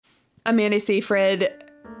Amanda Seyfried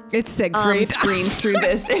It's Siegfried. screams through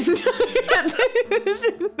this.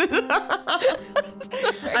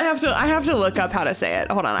 I have to look up how to say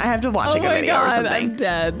it. Hold on. I have to watch like a video or something. I'm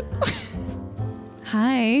dead.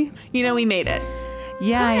 Hi. You know, we made it.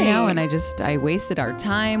 Yeah, Hi. I know. And I wasted our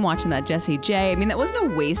time watching that Jessie J. I mean, that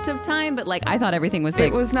wasn't a waste of time, but like I thought everything was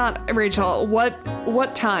like It was not, Rachel.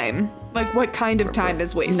 What time? Like, what kind of time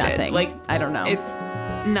is wasted? nothing. Like, I don't know. it's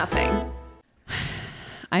nothing.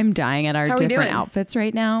 I'm dying at our How are we different doing? outfits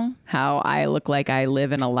right now. How I look like I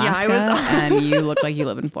live in Alaska was- and you look like you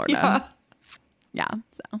live in Florida. Yeah.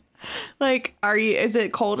 So Like, is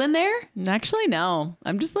it cold in there? actually, no.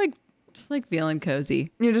 I'm just like feeling cozy.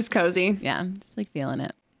 You're just cozy. Yeah, I'm just like feeling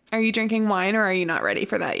it. Are you drinking wine or are you not ready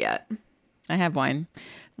for that yet? I have wine,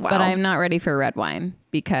 Wow. but I'm not ready for red wine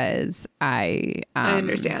because I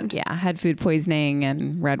understand. Yeah, had food poisoning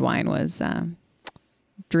and red wine was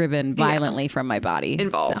driven violently from my body.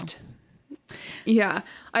 Involved. So. Yeah.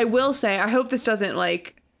 I will say, I hope this doesn't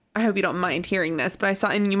I hope you don't mind hearing this, but I saw,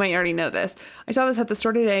 and you might already know this, I saw this at the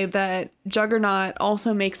store today that Juggernaut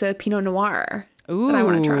also makes a Pinot Noir Ooh, that I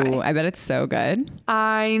want to try. I bet it's so good.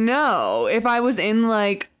 I know. If I was in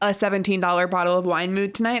like a $17 bottle of wine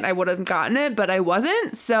mood tonight, I would have gotten it, but I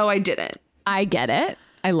wasn't, so I didn't. I get it.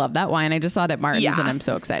 I love that wine. I just saw it at Martin's Yeah. and I'm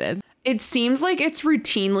so excited. It seems like it's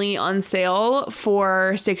routinely on sale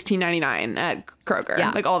for $16.99 at Kroger,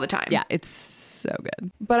 Yeah. like all the time. Yeah, it's so good.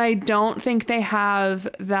 But I don't think they have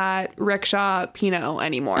that rickshaw Pinot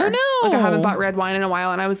anymore. Oh, no. Like I haven't bought red wine in a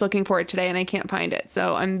while and I was looking for it today and I can't find it.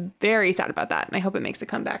 So I'm very sad about that and I hope it makes a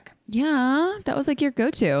comeback. Yeah, that was like your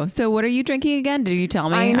go-to. So what are you drinking again? Did you tell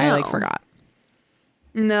me? I know. Forgot.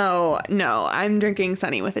 No, I'm drinking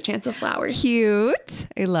Sunny with a Chance of Flowers. Cute.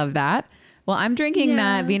 I love that. Well, I'm drinking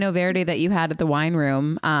that Vino Verde that you had at the wine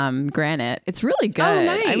room, Granite. It's really good.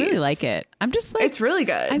 nice. I really like it. I'm just like, It's really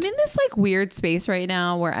good. I'm in this like weird space right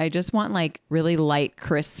now where I just want like really light,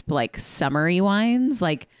 crisp, like summery wines.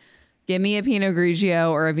 Like give me a Pinot Grigio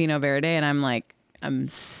or a Vino Verde and I'm like, I'm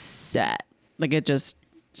set. Like it's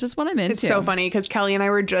just what I'm into. It's so funny because Kelly and I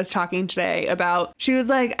were just talking today about, she was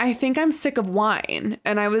like, I think I'm sick of wine.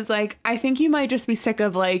 And I was like, I think you might just be sick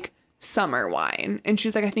of like summer wine. And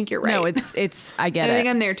she's like, I think you're right. No, it's I get and I think it.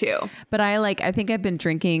 I'm there too. But I think I've been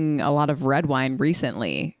drinking a lot of red wine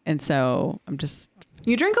recently. And so I'm just,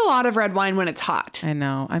 You drink a lot of red wine when it's hot. I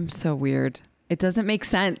know. I'm so weird. It doesn't make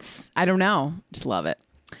sense. I don't know. Just love it.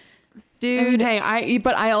 Dude. I mean, hey,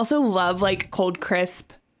 but I also love like cold,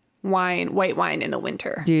 crisp wine, white wine in the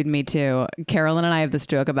winter. Dude, me too. Carolyn and I have this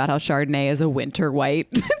joke about how Chardonnay is a winter white.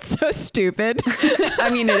 It's so stupid. I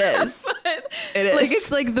mean, it is. It is. Like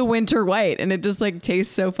it's like the winter white and it just like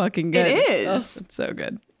tastes so fucking good. It is. Oh, it's so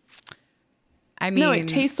good. I mean, No, it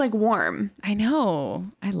tastes like warm. I know.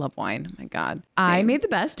 I love wine. Oh my God. I made the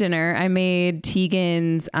best dinner. I made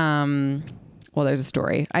Tegan's, well, there's a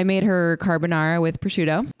story. I made her carbonara with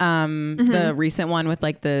prosciutto. The recent one with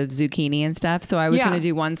like the zucchini and stuff. So I was going to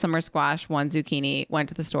do one summer squash, one zucchini, went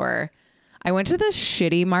to the store. I went to the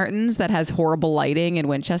shitty Martin's that has horrible lighting in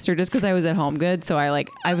Winchester just because I was at Home Goods. So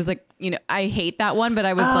I was like, you know, I hate that one, but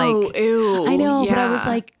I was like, ew. I know, but I was yeah.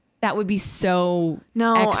 like, that would be so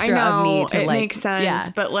No, extra I know. of me to it like, makes sense, yeah.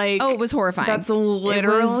 but like, Oh, it was horrifying. That's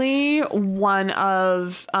literally one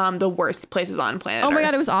of the worst places on planet Oh my Earth.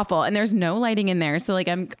 God, it was awful. And there's no lighting in there. So like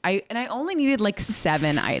I only needed like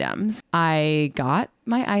 7 items. I got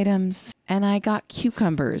my items and I got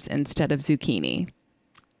cucumbers instead of zucchini.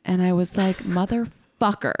 And I was like,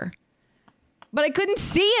 motherfucker. But I couldn't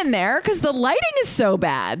see in there because the lighting is so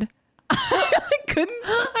bad. I couldn't.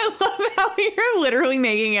 I love how you're literally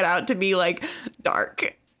making it out to be like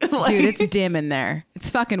dark. Like, Dude, it's dim in there. It's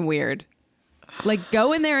fucking weird. Like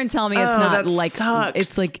go in there and tell me it's Oh, not that like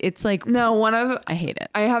sucks. it's like no, I hate it.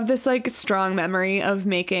 I have this like strong memory of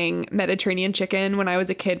making Mediterranean chicken when I was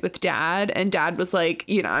a kid with dad, and dad was like,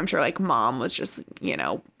 you know, I'm sure like mom was just, you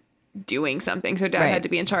know, doing something, so dad Right. had to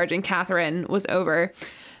be in charge, and Catherine was over,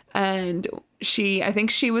 and I think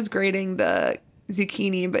she was grating the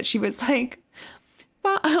zucchini, but she was like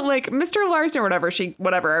Mr. Larson or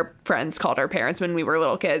whatever our friends called our parents when we were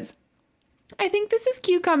little kids, I think this is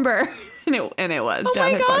cucumber. and it was. Oh Dad my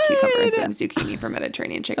had bought God. cucumbers and zucchini for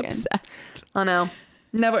Mediterranean chicken. Obsessed. Oh no.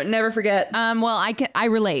 Never forget. Well, I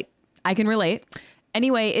can relate.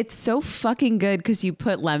 Anyway, it's so fucking good because you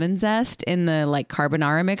put lemon zest in the like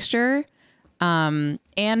carbonara mixture. And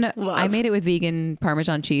Love. I made it with vegan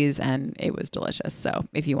Parmesan cheese and it was delicious. So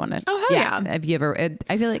if you want to, Oh, hell yeah. Have you ever,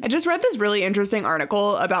 I feel like, I just read this really interesting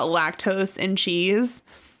article about lactose in cheese.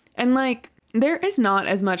 And like, There is not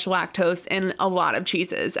as much lactose in a lot of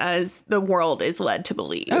cheeses as the world is led to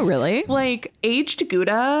believe. Oh, really? Like aged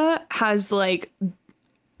Gouda has like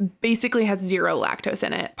basically has zero lactose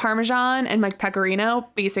in it. Parmesan and like Pecorino,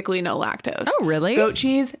 basically no lactose. Oh, really? Goat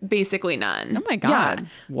cheese, basically none. Oh my God. Yeah.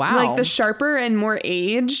 Wow. Like the sharper and more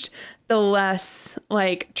aged, the less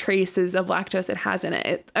like traces of lactose it has in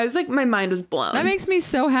it. I was like, my mind was blown. That makes me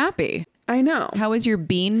so happy. I know. How was your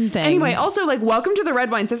bean thing? Anyway, also like welcome to the Red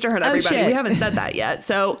Wine Sisterhood, everybody. shit. We haven't said that yet.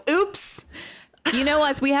 So oops. You know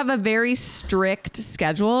us, we have a very strict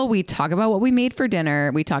schedule. We talk about what we made for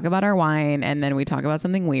dinner, we talk about our wine, and then we talk about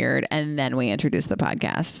something weird, and then we introduce the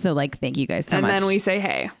podcast. So like, thank you guys so much. And then we say,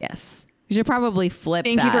 hey. Yes. We should probably flip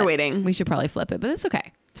Thank you for waiting. We should probably flip it, but it's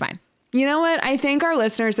okay. It's fine. You know what? I think our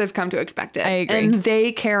listeners have come to expect it. I agree. And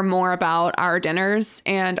they care more about our dinners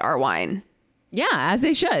and our wine. Yeah, as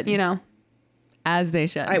they should. You know? As they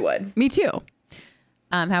should. I would. Me too.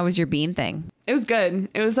 How was your bean thing? It was good.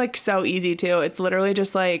 It was like so easy too. It's literally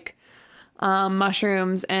just like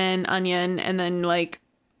mushrooms and onion, and then like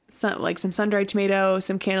some sun-dried tomato,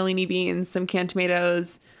 some cannellini beans, some canned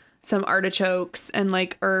tomatoes, some artichokes, and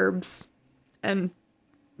like herbs and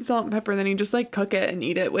salt and pepper. Then you just like cook it and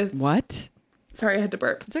eat it with. What? Sorry, I had to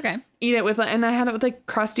burp. It's okay. Eat it with, and I had it with like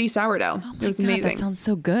crusty sourdough. Oh It was God, amazing. that sounds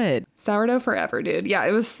so good. Sourdough forever, dude. Yeah,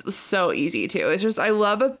 it was so easy too. It's just, I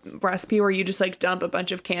love a recipe where you just like dump a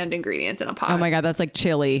bunch of canned ingredients in a pot. Oh my God, that's like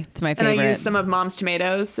chili. It's my And favorite. I used some of Mom's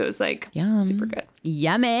tomatoes, so it was like Yum. super good.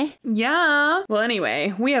 Yummy. Yeah. Well,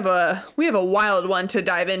 anyway, we have a wild one to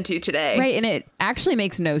dive into today. Right, and it actually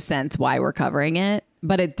makes no sense why we're covering it,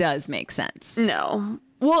 but it does make sense. No.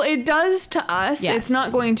 Well, it does to us. Yes. It's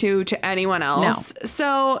not going to anyone else. No.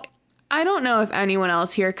 So I don't know if anyone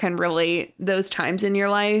else here can relate those times in your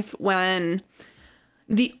life when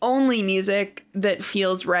the only music that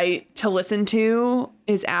feels right to listen to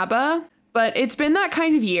is ABBA. But it's been that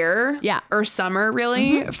kind of year, Yeah. or summer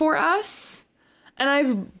really, for us. And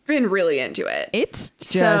I've been really into it. It's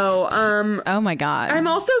just So, oh my God.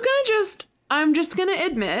 I'm just gonna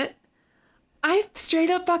admit, I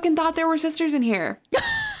straight up fucking thought there were sisters in here.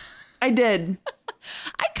 I did.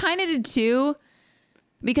 I kind of did too,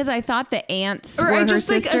 because I thought the aunts Or were I her just,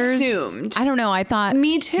 like, sisters. assumed. I don't know. I thought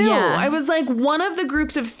Me too. Yeah. I was like, one of the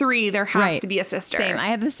groups of three, there has Right. to be a sister. Same. I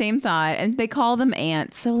had the same thought, and they call them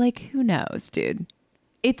aunts. So like, who knows, dude?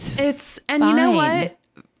 It's And you know fine. what?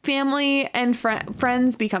 Family and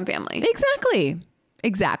friends become family.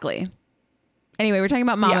 Exactly. Anyway, we're talking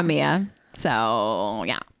about Mamma Mia. So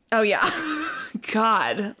yeah. Oh yeah.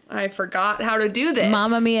 God, I forgot how to do this.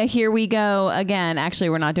 Mamma Mia, here we go again. Actually,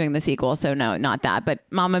 we're not doing the sequel, so no, not that. But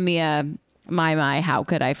Mamma Mia, my, how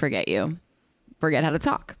could I forget you? Forget how to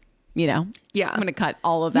talk. You know? Yeah. I'm going to cut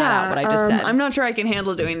all of that out, what I just said. I'm not sure I can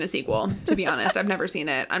handle doing the sequel, to be honest. I've never seen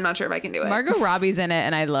it. I'm not sure if I can do it. Margot Robbie's in it,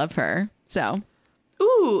 and I love her. So,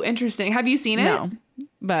 Ooh, interesting. Have you seen it? no.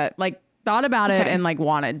 But, like, thought about it Okay. and, like,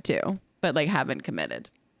 wanted to, but, like, haven't committed.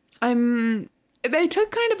 They took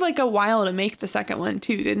kind of like a while to make the second one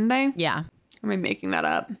too, didn't they? Yeah. Am I making that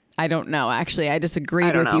up? I don't know, actually. I just agreed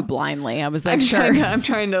I don't with you know. blindly. I was like, I'm sure.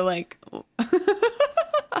 trying to like,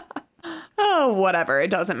 oh, whatever. It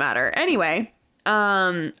doesn't matter. Anyway,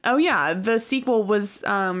 oh yeah, the sequel was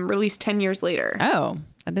released 10 years later. Oh,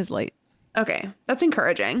 that is late. Okay, that's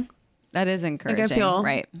encouraging. That is encouraging. feel-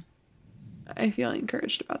 right. I feel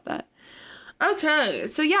encouraged about that. Okay,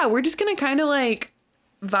 so yeah, we're just gonna kind of like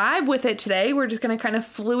vibe with it today. We're just gonna kind of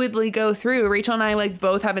fluidly go through. Rachel and I like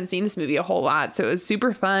both haven't seen this movie a whole lot, so it was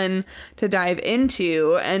super fun to dive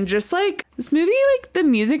into. And just like this movie, like the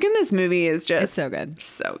music in this movie is just It's so good.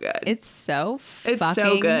 so good. It's so It's so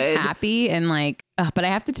fucking good. happy and like, but I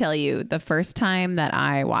have to tell you, the first time that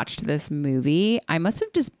I watched this movie, I must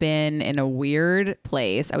have just been in a weird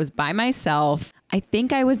place. I was by myself. I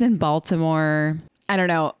think I was in Baltimore. I don't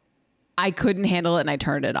know. I couldn't handle it and I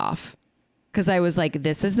turned it off because I was like,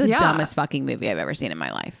 this is the Yeah. dumbest fucking movie I've ever seen in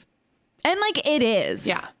my life. And like, it is.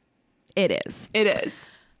 Yeah, It is. it is.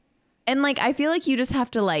 And like, I feel like you just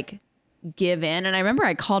have to like give in. And I remember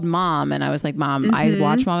I called Mom and I was like, Mom, I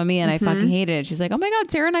watched Mamma Mia and I fucking hated it. She's like, oh my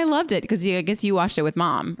God, Sarah and I loved it. Because I guess you watched it with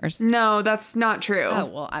Mom. Or No, that's not true. oh,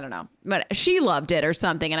 well, I don't know. But she loved it or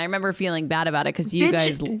something. And I remember feeling bad about it because you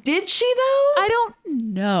guys. Did she though? I don't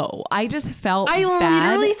know. I just felt I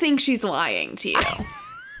bad. literally think she's lying to you.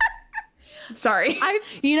 Sorry. I've-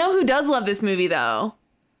 You know who does love this movie though?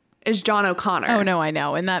 Is John O'Connor. Oh, no, I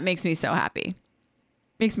know. And that makes me so happy.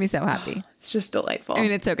 Makes me so happy. It's just delightful. I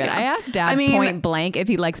mean, it's so good. Yeah. I asked Dad I mean- point blank if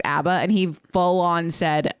he likes ABBA, and he full on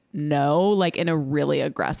said no, like in a really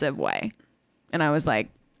aggressive way. And I was like,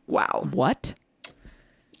 Wow. what?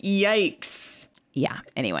 Yikes. Yeah.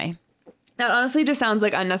 Anyway. That honestly just sounds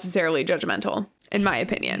like unnecessarily judgmental, in my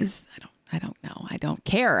opinion. I don't know. I don't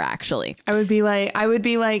care, actually. I would be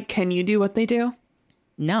like, can you do what they do?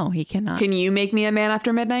 No, he cannot. Can you make me a man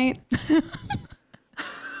after midnight?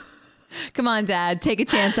 Come on, Dad. Take a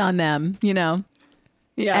chance on them,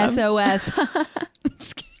 Yeah. SOS.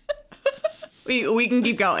 We can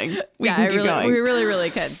keep going. We really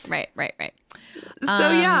could. Right.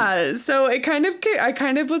 So I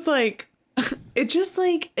kind of was like, it just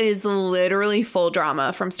like is literally full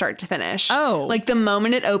drama from start to finish. Oh. Like the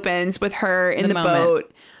moment it opens with her in the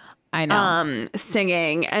boat, I know.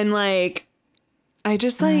 singing, and like I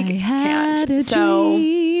just like I can't. had a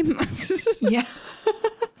dream. Yeah.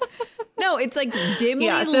 No, it's like dimly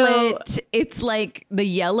Yeah, lit. It's like the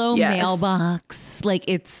yellow Yes. mailbox. Like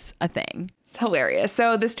it's a thing. It's hilarious.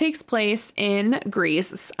 So this takes place in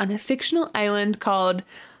Greece on a fictional island called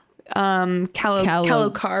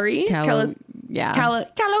Kalokari. Kalokari?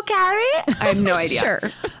 I have no idea. Sure.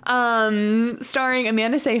 Starring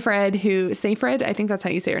Amanda Seyfried, I think that's how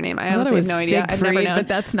you say her name. I thought honestly it was have no idea. I've never Siegfried, known. but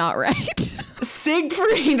that's not right.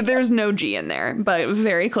 Siegfried, there's no G in there, but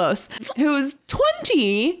very close. Who's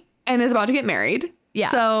 20 and is about to get married. Yeah.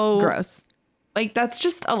 So gross. like that's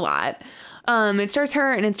just a lot. It stars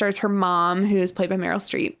her and it stars her mom, who is played by Meryl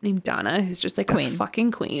Streep, named Donna, who's just like a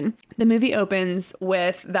fucking queen. The movie opens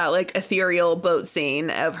with that like ethereal boat scene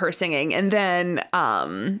of her singing, and then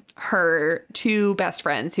her two best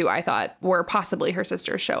friends, who I thought were possibly her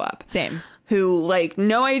sisters, show up. Same. Who like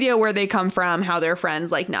no idea where they come from, how they're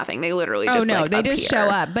friends, like nothing. They literally just they just show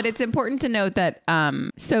up. But it's important to note that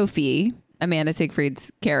Sophie, Amanda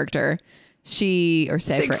Siegfried's character,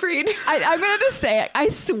 Siegfried. I'm going to just say it. I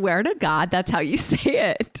swear to God, that's how you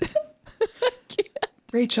say it.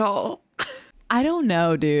 Rachel. I don't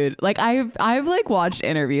know, dude. Like I've like watched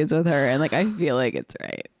interviews with her and like I feel like it's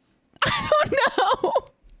right. I don't know.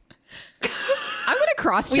 I'm gonna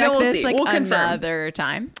cross check this see. like We'll another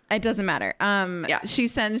time. It doesn't matter. Yeah. She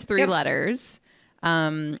sends 3 letters.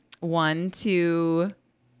 One to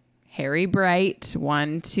Harry Bright,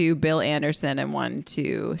 one to Bill Anderson, and one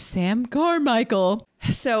to Sam Carmichael.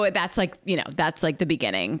 So that's like, that's like the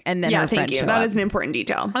beginning. And then her friends show up. That is an important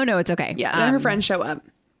detail. Oh no, it's okay. Yeah, then her friends show up.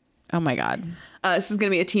 Oh my God. This is going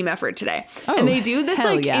to be a team effort today. Oh, and they do this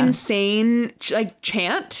like yeah. insane like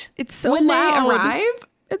chant. It's so when loud. they arrive.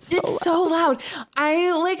 It's so loud.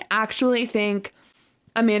 I like actually think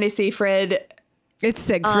Amanda Seyfried it's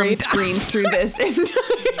Siegfried screams through this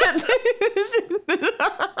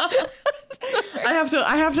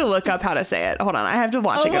I have to look up how to say it. Hold on. I have to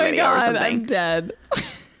watch like a video or something. I'm dead.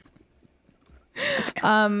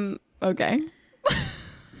 Okay.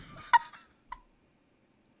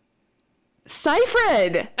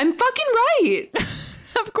 Seyfried. I'm fucking right.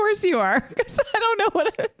 Of course you are. Because I don't know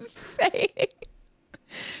what I'm saying.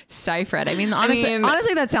 Seyfried. I mean,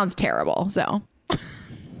 honestly, that sounds terrible. So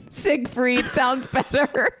Siegfried sounds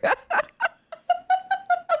better.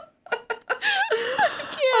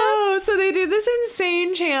 Oh, so they do this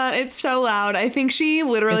insane chant. It's so loud. I think she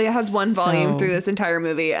literally has one volume through this entire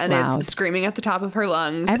movie, and it's screaming at the top of her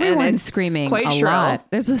lungs. Everyone's screaming quite a lot.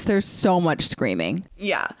 There's so much screaming.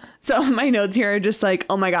 Yeah. So my notes here are just like,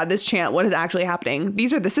 oh my God, this chant, what is actually happening?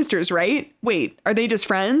 These are the sisters, right? Wait, are they just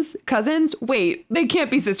friends? Cousins? Wait, they can't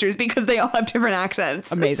be sisters because they all have different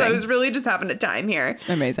accents. Amazing. So it's really just having a time here.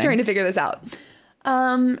 Amazing. Trying to figure this out.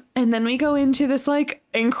 And then we go into this like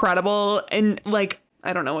incredible and like,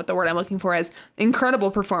 I don't know what the word I'm looking for is, incredible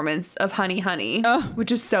performance of Honey Honey,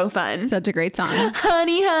 which is so fun. Such a great song.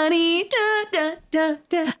 Honey Honey, da, da, da,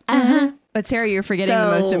 da. Uh-huh. But Sarah, you're forgetting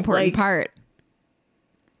the most important part. ...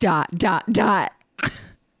 Dot, dot, dot.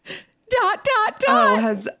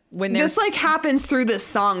 Oh, when this like happens through this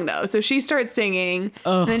song though. So she starts singing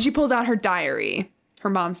and then she pulls out her diary, her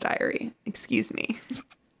mom's diary. Excuse me.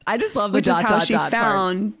 I just love the which dot, is how dot, she dot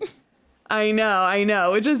found. Part. I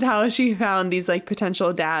know. Which is how she found these like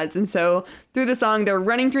potential dads. And so through the song, they're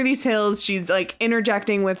running through these hills. She's like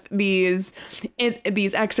interjecting with these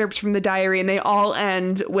excerpts from the diary, and they all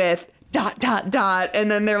end with ...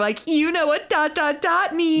 And then they're like, you know what ...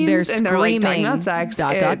 means. They're and screaming, they're like talking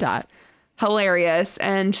about sex. ... Hilarious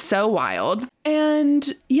and so wild.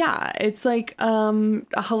 And yeah, it's like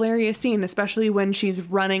a hilarious scene, especially when she's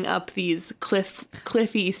running up these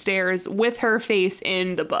cliffy stairs with her face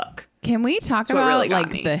in the book. Can we talk about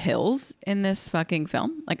like the hills in this fucking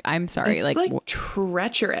film? Like, I'm sorry. It's like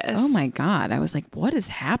treacherous. Oh my God. I was like, what is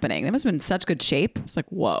happening? They must have been in such good shape. It's like,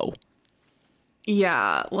 whoa.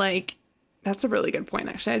 Yeah. Like, that's a really good point.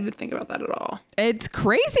 Actually, I didn't think about that at all. It's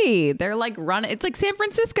crazy. They're like running. It's like San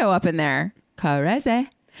Francisco up in there. Crazy.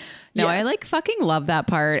 No, I Yes. like fucking love that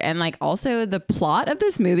part. And like also the plot of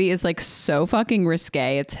this movie is like so fucking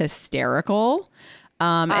risque. It's hysterical.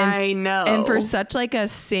 And, I know. And for such like a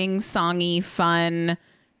sing-songy, fun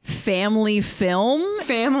family film,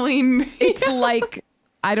 family, it's like,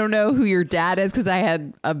 I don't know who your dad is because I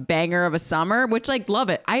had a banger of a summer, which like love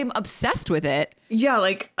it. I'm obsessed with it. yeah,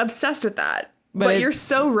 like obsessed with that. But you're it's-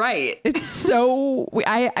 so right. It's so,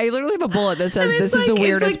 I literally have a bullet that says And this it's is the like-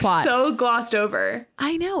 weirdest it's like plot. so glossed over.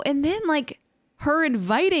 I know. And then like her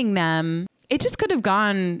inviting them, it just could have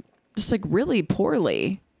gone just like really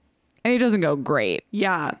poorly. And it doesn't go great,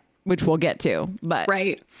 Yeah, which we'll get to, but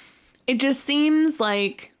right. It just seems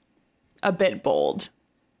like a bit bold.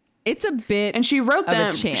 it's a bit. And she wrote of a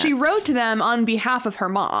them. chance. She wrote to them on behalf of her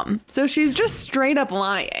mom. So she's just straight up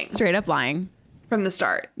lying straight up lying. from the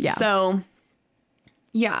start. Yeah. So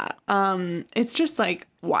yeah, it's just like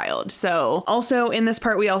wild. So also in this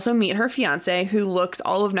part, we also meet her fiance, who looks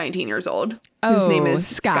all of 19 years old. Whose name is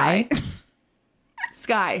Sky.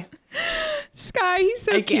 Sky. Sky, he's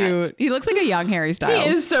so I can't. cute. He looks like a young Harry Styles. He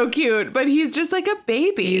is so cute, but he's just like a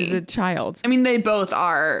baby. He's a child. I mean, they both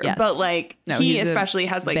are, Yes. but like No, he he's a especially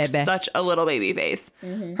has like baby. such a little baby face.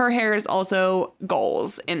 Her hair is also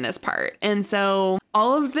goals in this part. And so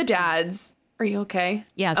all of the dads, are you okay?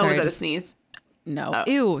 Yeah, Oh, sorry, was that a just- sneeze? No. Oh.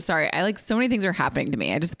 Ew, sorry. I like so many things are happening to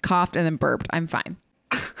me. I just coughed and then burped. I'm fine.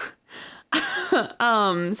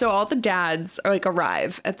 So all the dads are like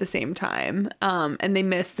arrive at the same time. And they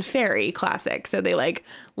miss the ferry classic. So they like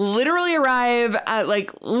literally arrive at like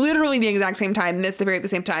literally the exact same time, miss the ferry at the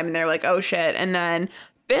same time, and they're like, oh shit. And then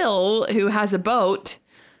Bill, who has a boat,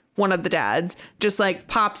 one of the dads, just like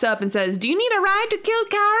pops up and says, do you need a ride to kill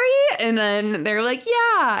Carrie? And then they're like,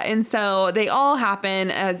 yeah. And so they all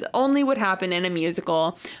happen as only would happen in a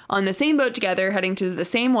musical on the same boat together, heading to the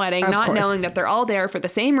same wedding, Of not course. knowing that they're all there for the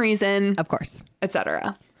same reason, Of course.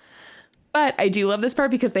 etc. But I do love this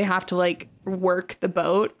part because they have to like work the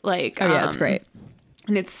boat. Like, Oh yeah, it's great.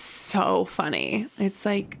 And it's so funny. It's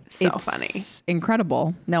like so It's funny.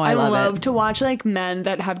 incredible. No, I I love love it. to watch like men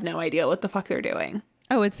that have no idea what the fuck they're doing.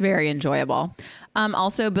 Oh, it's very enjoyable.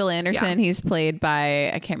 Also, Bill Anderson, Yeah. he's played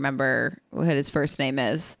by, I can't remember what his first name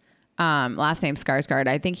is. Last name Skarsgård.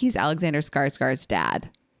 I think he's Alexander Skarsgård's dad.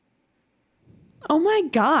 Oh my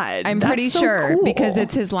God. I'm that's pretty so sure cool. because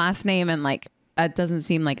it's his last name and like it doesn't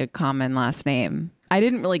seem like a common last name. I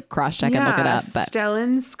didn't really cross check and look it up, but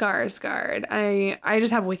Stellan Skarsgård. I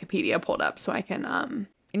just have Wikipedia pulled up so I can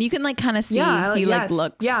and you can like kind of see Yeah, he like yes,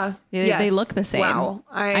 looks. yeah, they yes. look the same. Wow,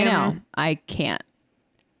 I know. I can't.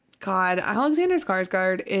 God, Alexander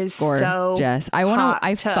Skarsgård is Gorgeous. so I want hot. to.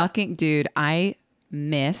 I fucking dude. I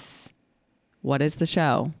miss. What is the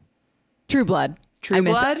show? True Blood. True I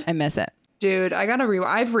miss Blood? It. I miss it. Dude, I gotta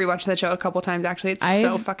I've rewatched that show a couple times actually. It's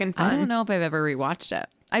so fucking fun. I don't know if I've ever rewatched it.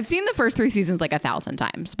 I've seen the first 3 seasons like 1,000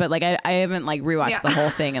 times, but like I haven't like rewatched Yeah. the whole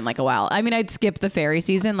thing in like a while. I mean, I'd skip the fairy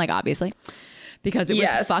season, like obviously, because it was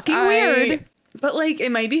Yes, fucking weird. But like,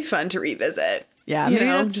 it might be fun to revisit. Yeah, you maybe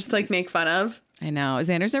know, that's- just like make fun of. I know.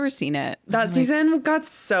 Xander's never seen it. That season got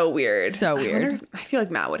so weird. So I weird. wonder I feel like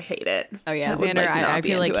Matt would hate it. Oh yeah, Matt would, Xander. like, not I be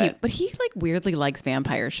feel like into it. but he like weirdly likes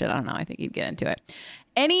vampire shit. I don't know. I think he'd get into it.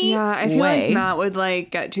 Anyway, Yeah, I feel like Matt would like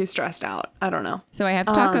get too stressed out. I don't know. So I have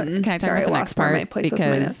to talk. Can I talk sorry, about the I next lost where my part place was in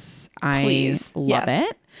my because I Please. love Yes.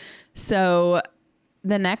 it. So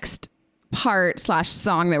the next part /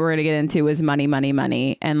 song that we're gonna get into is "Money, Money,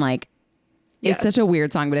 Money," and like it's Yes. such a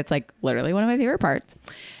weird song, but it's like literally one of my favorite parts.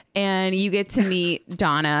 And you get to meet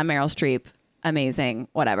Donna, Meryl Streep, amazing,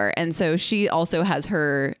 whatever. And so she also has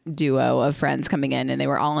her duo of friends coming in, and they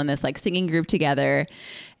were all in this like singing group together.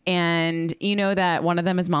 And you know that one of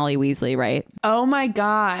them is Molly Weasley, right? Oh my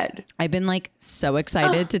God. I've been like so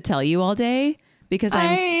excited to tell you all day because I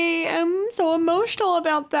am so emotional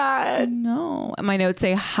about that. no, my notes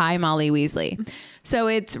say hi Molly Weasley. So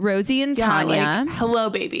it's Rosie and Yeah, Tanya, like, hello,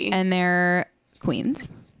 baby. and they're queens.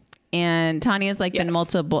 And Tanya's like been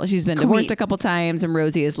Yes. she's been divorced a couple times, and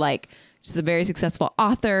Rosie is like she's a very successful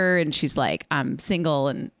author, and she's like I'm single,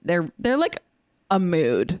 and they're like a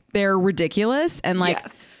mood. They're ridiculous, and like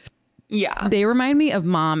yes. Yeah. they remind me of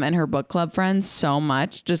Mom and her book club friends so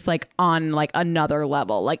much, just like on like another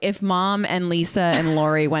level. Like if Mom and Lisa and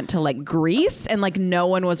Lori went to like Greece and like no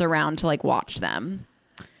one was around to like watch them.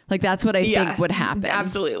 Like that's what I think would happen.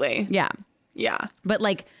 Absolutely. Yeah. Yeah. But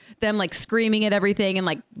like them like screaming at everything and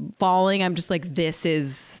like falling, I'm just like, this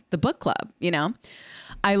is the book club, you know?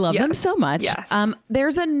 I love them Yes. so much. Yes.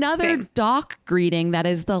 There's another Same. doc greeting that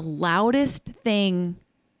is the loudest thing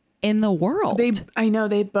in the world. I know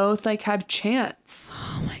they both like have chants.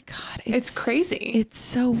 Oh my God. It's crazy. It's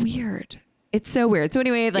so weird. It's so weird. So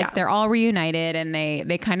anyway, like they're all reunited and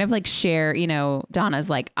they kind of like share, you know, Donna's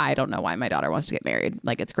like, I don't know why my daughter wants to get married.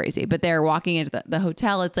 Like it's crazy. But they're walking into the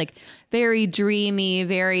hotel. It's like very dreamy,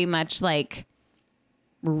 very much like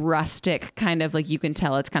rustic, kind of like you can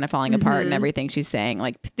tell it's kind of falling apart and everything she's saying.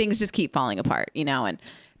 Like things just keep falling apart, you know, and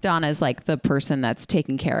Donna's like the person that's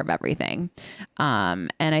taking care of everything.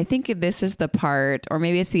 And I think this is the part, or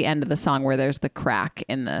maybe it's the end of the song where there's the crack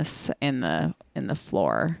in the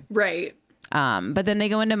floor. Right. But then they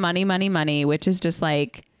go into Money, Money, Money, which is just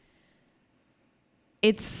like,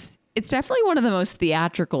 it's definitely one of the most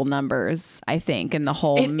theatrical numbers, I think, in the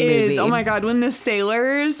whole movie. It is. Oh my God. When the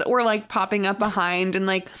sailors were like popping up behind and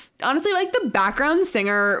like, honestly, like the background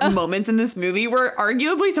singer moments in this movie were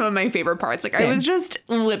arguably some of my favorite parts. Like I was just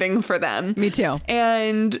living for them. Me too.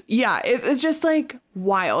 And yeah, it was just like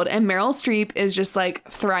wild. And Meryl Streep is just like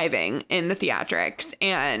thriving in the theatrics.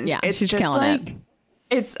 And it's she's just killing like, it.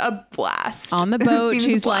 It's a blast. On the boat,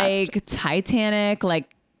 she's like Titanic,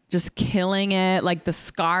 like just killing it, like the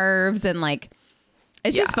scarves and like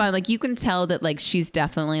it's just fun. Like you can tell that like she's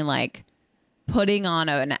definitely like putting on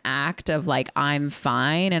an act of like I'm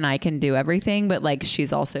fine and I can do everything, but like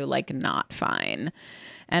she's also like not fine.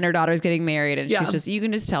 And her daughter's getting married and she's just, you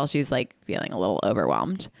can just tell she's like feeling a little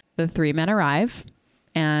overwhelmed. The three men arrive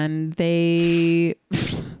and they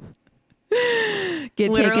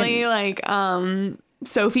get literally taken. Like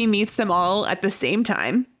Sophie meets them all at the same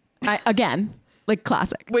time. Again, like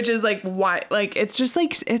classic. Which is like why, like it's just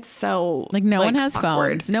like it's so like no one has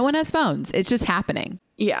awkward. phones. No one has phones. It's just happening.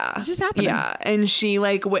 Yeah, it's just happening. Yeah, and she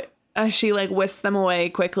like whisks them away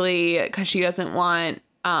quickly because she doesn't want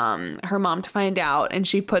her mom to find out, and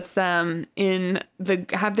she puts them in the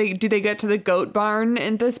do they get to the goat barn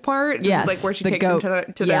in this part? Yes, this is like where she takes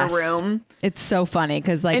them to their room. It's so funny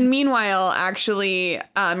because like, and meanwhile, actually,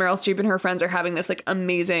 Meryl Streep and her friends are having this like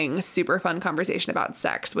amazing, super fun conversation about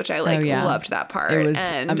sex, which I like loved that part. It was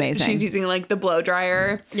amazing. She's using like the blow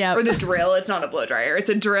dryer, or the drill. It's not a blow dryer;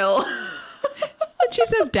 it's a drill. She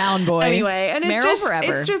says down boy. Anyway, and Meryl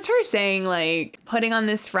forever. It's just her saying like putting on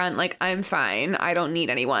this front like I'm fine, I don't need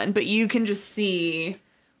anyone, but you can just see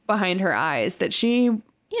behind her eyes that she,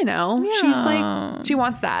 you know, she's like she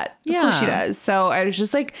wants that. Of course she does. So I was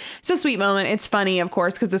just like, it's a sweet moment. It's funny, of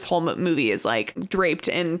course, because this whole movie is like draped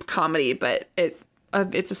in comedy, but it's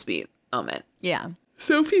a sweet moment. Yeah.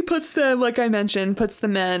 Sophie puts them, like I mentioned, puts the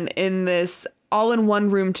men in this all in one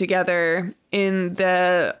room together in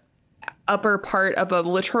the upper part of a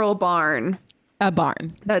literal barn. A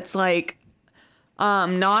barn. That's like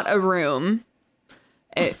not a room.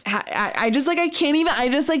 I just like I can't even I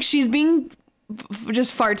just like she's being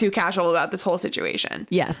just far too casual about this whole situation.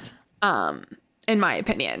 Yes. In my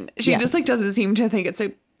opinion. She just like doesn't seem to think it's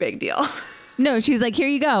a big deal. No, she's like, here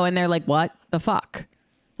you go. And they're like, what the fuck?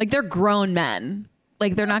 Like they're grown men.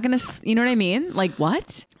 Like they're not gonna, you know what I mean? Like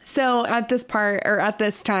what? So at this part, or at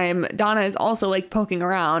this time, Donna is also like poking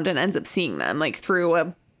around and ends up seeing them like through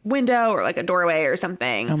a window or like a doorway or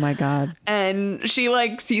something. Oh my God. And she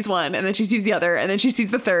like sees one and then she sees the other and then she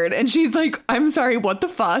sees the third and she's like, I'm sorry, what the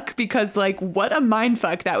fuck? Because like what a mind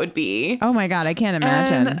fuck that would be. Oh my God, I can't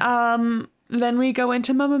imagine. And then we go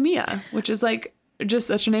into Mamma Mia, which is like just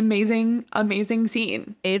such an amazing, amazing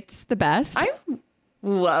scene. It's the best. I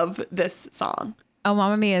love this song. Oh,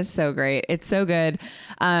 Mamma Mia is so great. It's so good.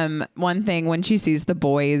 One thing, when she sees the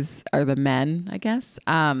boys, or the men, I guess,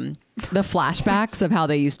 the flashbacks of how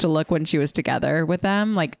they used to look when she was together with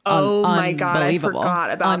them, like, oh my God, I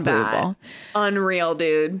forgot about that. Unreal,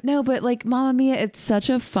 dude. No, but like Mamma Mia, it's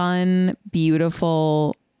such a fun,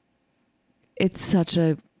 beautiful, it's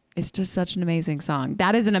just such an amazing song.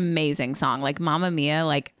 That is an amazing song. Like Mamma Mia,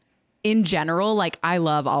 like, in general, like I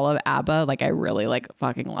love all of ABBA. Like I really like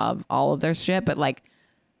fucking love all of their shit. But like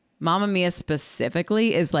Mamma Mia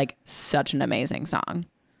specifically is like such an amazing song.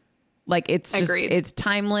 Like it's just, it's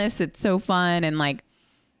timeless. It's so fun. And like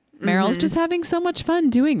Meryl's just having so much fun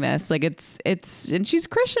doing this. Like it's, and she's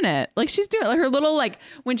crushing it. Like she's doing her little, like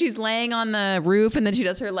when she's laying on the roof and then she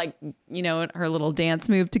does her like, you know, her little dance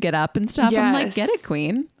move to get up and stuff. Yes. I'm like, get it,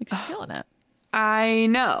 queen. Like she's killing it. I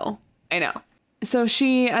know. So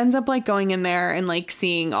she ends up like going in there and like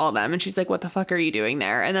seeing all of them and she's like, what the fuck are you doing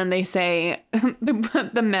there? And then they say,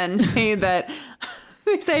 the men say that,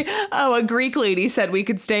 they say, oh, a Greek lady said we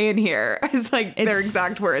could stay in here. It's like their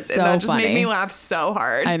exact words. So and that just funny. made me laugh so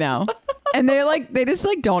hard. I know. And they're like, they just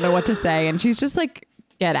like don't know what to say. And she's just like,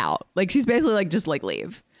 get out. Like she's basically like, just like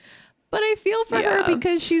leave. But I feel for her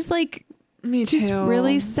because she's like, me too. She's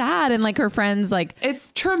really sad. And like her friends, like it's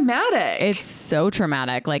traumatic. It's so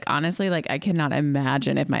traumatic. Like honestly, like I cannot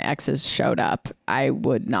imagine if my exes showed up, I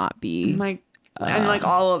would not be and like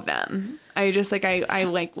all of them. I just like I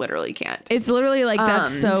like literally can't. It's literally like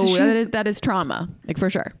that's so that is trauma, like for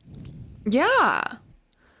sure. Yeah.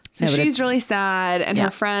 So Yeah, she's really sad, and Yeah.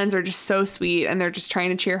 her friends are just so sweet, and they're just trying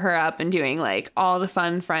to cheer her up and doing like all the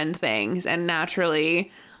fun friend things. And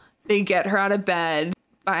naturally, they get her out of bed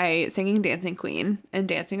by singing Dancing Queen and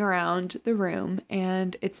dancing around the room.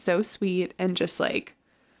 And it's so sweet and just like,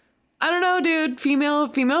 I don't know, dude,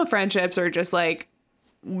 female friendships are just like,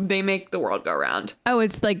 they make the world go round. Oh,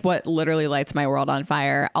 it's like what literally lights my world on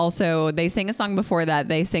fire. Also, they sing a song before that.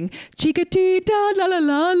 They sing Chiquitita la la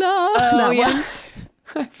la la. Oh, that yeah. one.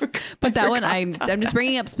 But that one I'm just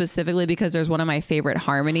bringing up specifically because there's one of my favorite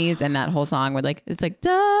harmonies in that whole song where like it's like da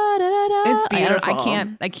da da da. It's beautiful.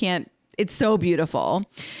 I can't. It's so beautiful.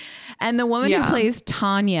 And the woman who Yeah. plays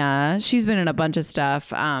Tanya, she's been in a bunch of stuff.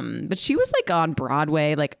 But she was like on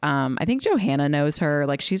Broadway. Like I think Johanna knows her.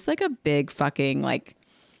 Like she's like a big fucking like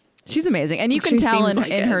she's amazing. And you can She tell seems in,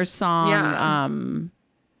 like in it. her song Yeah.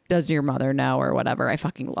 Does Your Mother Know or whatever. I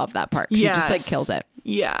fucking love that part. She just like Yes. kills it.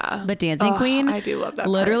 Yeah. But Dancing Queen, I do love that.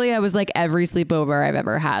 literally I was like every sleepover I've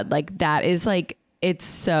ever had. Like that is like, it's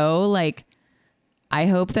so like, I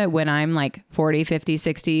hope that when I'm like 40, 50,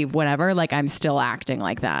 60, whatever, like I'm still acting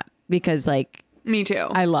like that because like, Me too.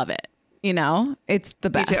 I love it. You know, it's the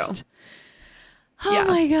best. too. Oh Yeah.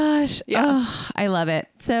 my gosh. Yeah. Oh, I love it.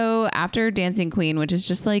 So after Dancing Queen, which is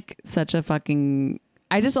just like such a fucking,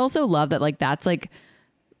 I just also love that like that's like,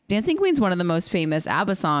 Dancing Queen's one of the most famous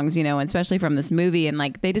ABBA songs, you know, and especially from this movie. And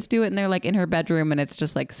like they just do it and they're like in her bedroom and it's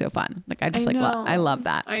just like so fun. Like I just I love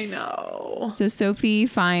that. I know. So Sophie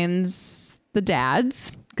finds the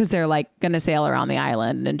dads because they're like going to sail around the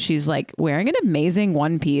island and she's like wearing an amazing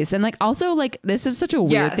one piece. And like also like this is such a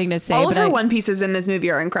weird thing to say. All but of her I, one pieces in this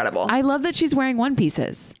movie are incredible. I love that she's wearing one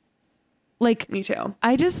pieces. Like Me too.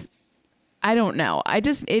 I don't know. It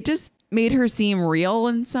just made her seem real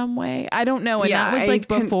in some way. I don't know. And Yeah, that was I like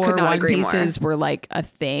could before not one agree more. pieces were like a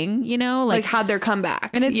thing, you know, Like had their comeback.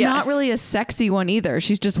 and it's Yes. not really a sexy one either.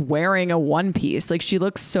 She's just wearing a one piece. Like she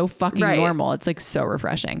looks so fucking Right. normal. It's like so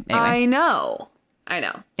refreshing. Anyway. I know.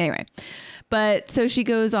 Anyway. But so she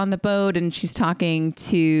goes on the boat and she's talking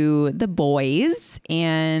to the boys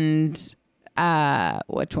and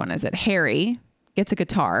which one is it? Harry gets a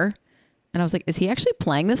guitar. And I was like, is he actually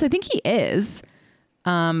playing this? I think he is.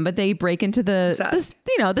 But they break into the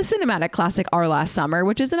cinematic classic Our Last Summer,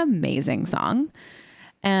 which is an amazing song.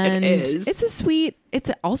 And It is.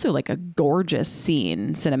 it's also like a gorgeous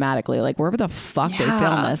scene cinematically. Like wherever the fuck they Yeah.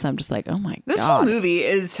 film this, I'm just like, oh my This God. whole movie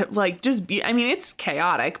is like just I mean, it's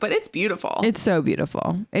chaotic, but it's beautiful. It's so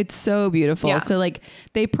beautiful. It's so beautiful. Yeah. So like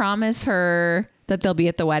they promise her that they'll be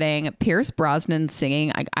at the wedding. Pierce Brosnan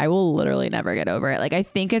singing, I will literally never get over it. Like I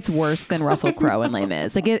think it's worse than Russell Crowe and Les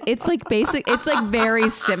Mis. Like it's like basic. It's like very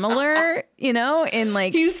similar, you know. In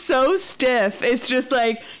like He's so stiff. It's just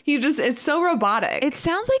like it's so robotic. it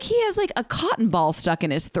sounds like he has like a cotton ball stuck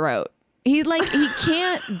in his throat. He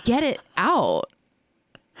can't get it out.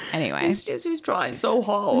 Anyway. he's trying so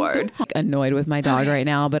hard. I'm annoyed with my dog right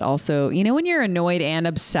now, but also, you know, when you're annoyed and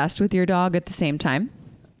obsessed with your dog at the same time.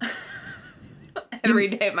 Every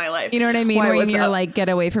day of my life. You know what I mean? Why, Where what's you're up? like, get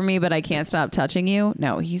away from me, but I can't stop touching you.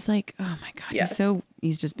 No, he's like, oh my God. Yes.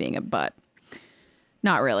 He's just being a butt.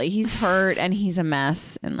 Not really. He's hurt and he's a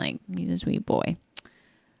mess and like, he's a sweet boy.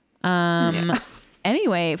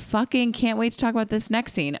 Anyway, fucking can't wait to talk about this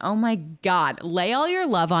next scene. Oh my God. Lay All Your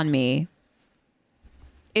Love on Me.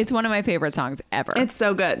 It's one of my favorite songs ever. It's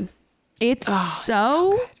so good. It's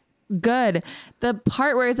so good. The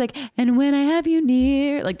part where it's like, and when I have you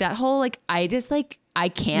near, like that whole, like, I just like, I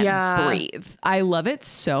can't breathe. I love it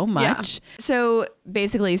so much. Yeah. So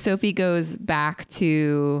basically Sophie goes back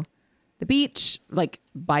to the beach, like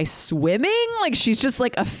by swimming. Like she's just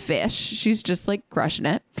like a fish. She's just like crushing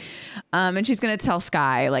it. And she's going to tell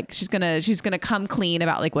Sky, like she's going to come clean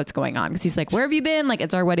about like what's going on. Cause he's like, where have you been? Like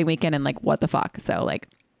it's our wedding weekend. And like, what the fuck? So like,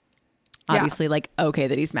 obviously like, okay,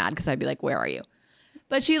 that he's mad. Cause I'd be like, where are you?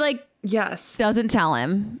 But she like, doesn't tell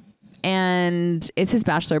him. And it's his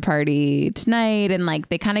bachelor party tonight. And like,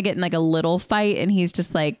 they kind of get in like a little fight and he's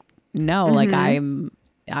just like, no, like I'm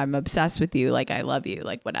obsessed with you. Like, I love you,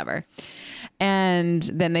 like whatever. And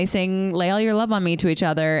then they sing Lay All Your Love on Me to each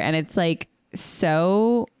other. And it's like, it's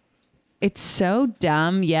so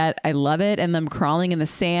dumb, yet I love it. And them crawling in the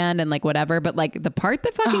sand and like whatever. But like the part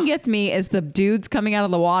that fucking gets me is the dudes coming out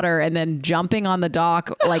of the water and then jumping on the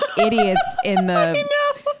dock like idiots in the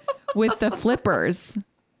with the flippers.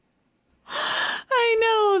 I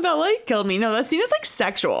know. That like killed me. No, that scene is like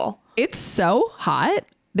sexual. It's so hot.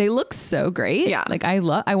 They look so great. Yeah. Like I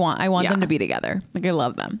want them to be together. Like I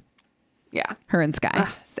love them. Yeah. Her and Sky.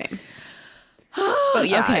 Same. But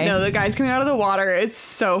yeah, Okay. no, the guy's coming out of the water. It's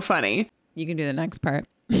so funny. You can do the next part.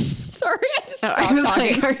 Sorry, I just stopped I was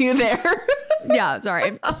talking. like, are you there? Yeah,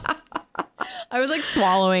 sorry. I was like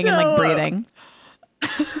swallowing and like breathing.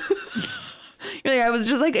 You're like, I was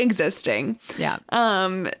just like existing. Yeah.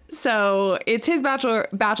 So it's his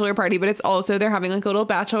bachelor party, but it's also they're having like a little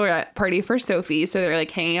bachelorette party for Sophie. So they're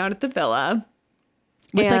like hanging out at the villa.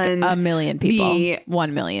 With And like 1 million people. the-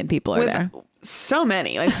 1 million people are with there. so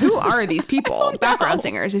many. Like, who are these people? Background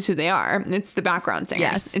singers is who they are. It's the background singers.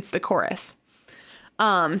 Yes. It's the chorus.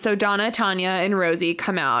 So Donna, Tanya, and Rosie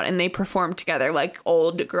come out and they perform together like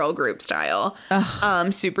old girl group style.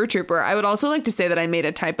 Super Trooper. I would also like to say that I made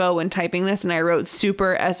a typo when typing this and I wrote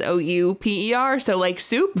super SOUPER. So like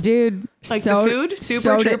soup. Dude, Like the food?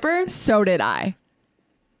 Super Trooper? So did I.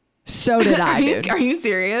 So did I, dude. Are you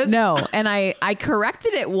serious? No, and I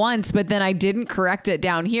corrected it once, but then I didn't correct it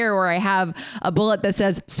down here where I have a bullet that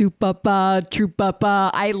says soupapa, troopapa.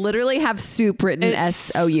 I literally have soup written It's-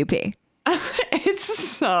 SOUP. It's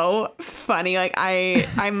so funny. Like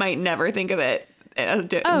I might never think of it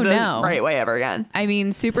the no. right way ever again. I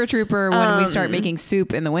mean, Super Trooper, when we start making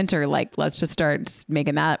soup in the winter, like, let's just start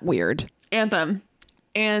making that weird. Anthem.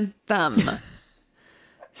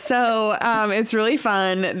 So it's really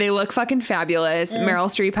fun. They look fucking fabulous. Meryl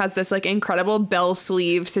Streep has this like incredible bell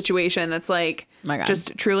sleeve situation that's like My God.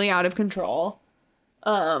 just truly out of control.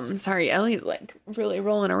 Sorry, Ellie's like really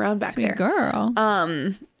rolling around back there. Girl.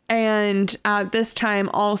 And at this time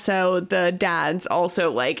also the dads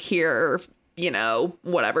also like hear, you know,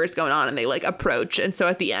 whatever's going on and they like approach. And so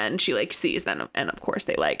at the end she like sees them and of course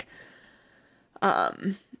they like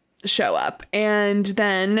show up. And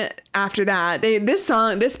then after that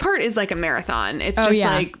this part is like a marathon. It's just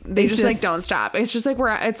like they It's just like don't stop. It's just like we're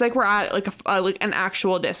at like like an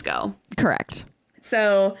actual disco. Correct.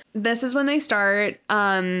 So this is when they start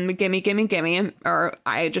gimme gimme gimme, or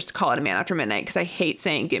I just call it a Man After Midnight because I hate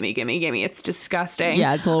saying gimme gimme gimme. It's disgusting.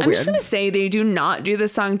 Yeah, it's a little I'm weird. just gonna say they do not do the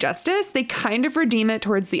song justice. They kind of redeem it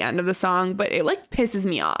towards the end of the song, but it like pisses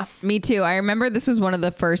me off. Me too. I remember this was one of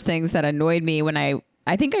the first things that annoyed me when I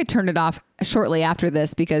think I turned it off shortly after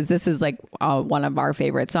this because this is like one of our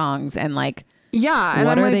favorite songs. And like, Yeah, and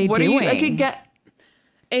What I'm are like, they what doing? Are you, like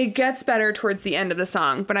it gets better towards the end of the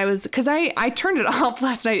song, but because I turned it off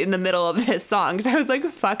last night in the middle of this song because I was like,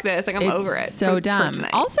 fuck this, like I'm it's over it. so for dumb.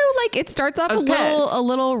 tonight. Also, like it starts off I was pissed. a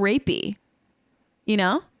little rapey, you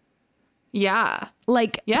know? Yeah.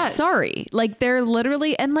 Like, Yes. sorry, like they're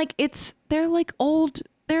literally, and like they're like old,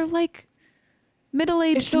 they're like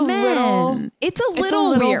middle-aged It's a men. little- It's a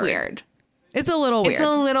little weird. weird. It's a little weird. It's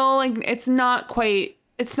a little like it's not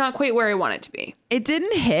quite where I want it to be It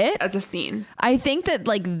didn't hit. as a scene. I think that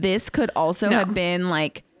like this could also No. have been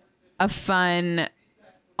like a fun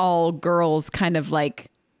all girls kind of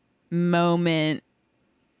like moment,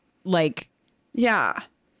 like, Yeah.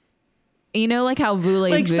 you know, like how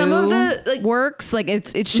Voulez-Vous Like, some of the, like- works. Like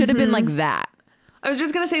it should have been like that. I was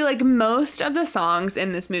just gonna say, like, most of the songs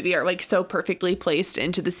in this movie are like so perfectly placed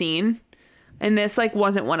into the scene, and this like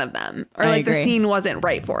wasn't one of them, or I like the agree. scene wasn't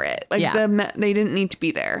right for it. Like Yeah. they didn't need to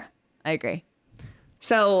be there. I agree.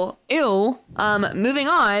 So ew. Moving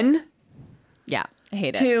on Yeah, I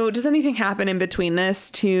hate it. to does anything happen in between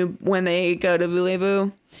this to when they go to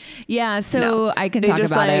Voulez-Vous? Yeah, so No. I can They talk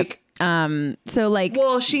just, about like- it. So like,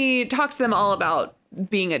 Well, she talks to them all about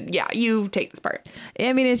being you take this part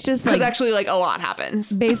I mean, it's just because like actually like a lot happens.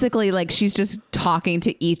 basically like she's just talking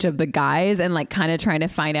to each of the guys and like kind of trying to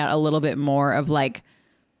find out a little bit more of like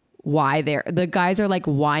why the guys are like,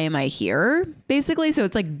 why am I here? Basically. So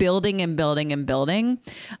it's like building and building and building.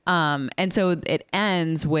 And so it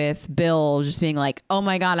ends with Bill just being like, oh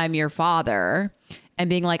my God, I'm your father. And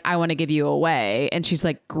being like, I want to give you away. And she's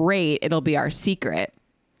like, great, it'll be our secret.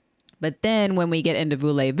 But then when we get into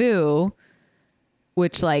Voulez-Vous,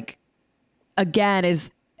 which like, again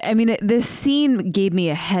is, I mean, this scene gave me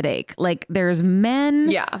a headache. Like there's men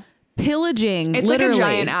Yeah, pillaging it's literally like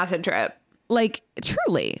a giant acid trip. like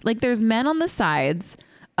truly like there's men on the sides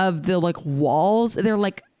of the like walls.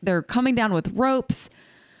 They're coming down with ropes.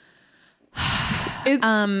 It's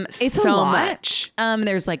a so lot. much.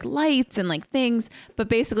 There's like lights and like things, but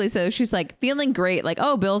basically, so she's like feeling great, like,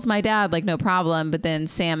 oh, Bill's my dad, like no problem. But then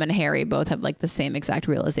Sam and Harry both have like the same exact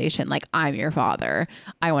realization, like, I'm your father,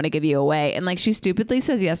 I want to give you away, and like she stupidly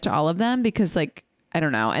says yes to all of them because like I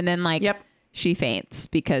don't know, and then like Yep. she faints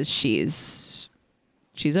because she's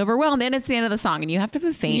overwhelmed, and it's the end of the song, and you have to have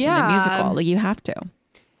a faint in Yeah. the musical, like you have to.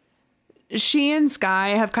 she and Sky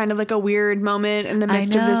have kind of like a weird moment in the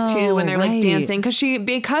midst of this too, when they're like dancing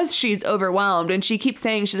because she's overwhelmed and she keeps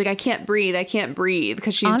saying, she's like, I can't breathe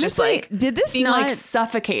because she's Honestly, just like being not like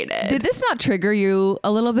suffocated. Did this not trigger you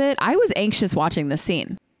a little bit? I was anxious watching this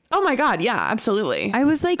scene. Oh my God. Yeah, absolutely. I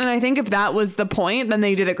was like, and I think if that was the point, then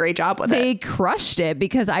they did a great job with it. They crushed it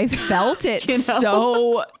because I felt it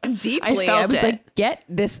so deeply. I was like, get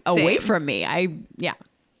this away from me.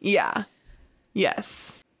 Yeah.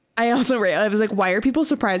 Yes. I was like, why are people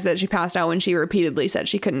surprised that she passed out when she repeatedly said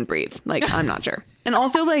she couldn't breathe? Like, I'm not sure. And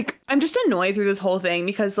also, like, I'm just annoyed through this whole thing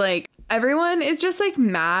because, like, everyone is just, like,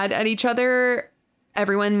 mad at each other.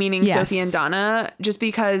 Everyone meaning Sophie and Donna, just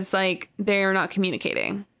because, like, they're not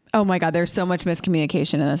communicating. Oh my God, there's so much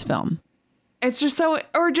miscommunication in this film. It's just so,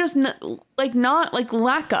 or just not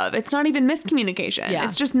lack of. It's not even miscommunication. Yeah.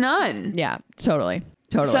 It's just none. Yeah, totally.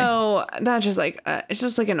 So that just like, it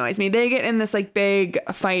just like annoys me. They get in this like big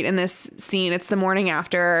fight in this scene. It's the morning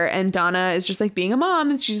after, and Donna is just like being a mom,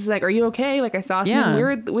 and she's just like, are you okay? Like, I saw something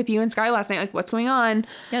weird with you and Sky last night. Like, what's going on?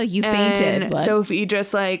 Yeah, like you fainted. And Sophie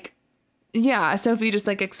just like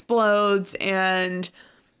explodes and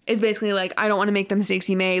is basically like, I don't want to make the mistakes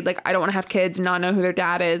you made. Like, I don't want to have kids and not know who their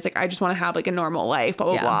dad is. Like, I just want to have like a normal life, blah,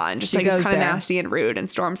 blah, blah. And just like, it's kind of nasty and rude and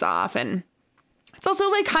storms off. And it's also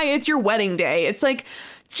like, hi, it's your wedding day. It's like,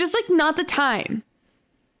 it's just like not the time.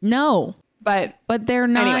 No. But they're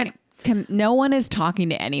not, anyway. No one is talking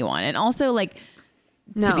to anyone. And also like,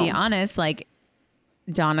 to be honest, like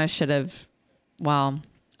Donna should have, well,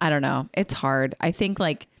 I don't know. It's hard. I think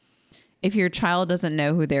like, if your child doesn't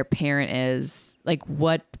know who their parent is, like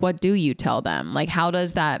what do you tell them? Like, how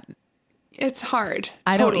does that? It's hard.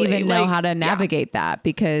 I don't even know how to navigate that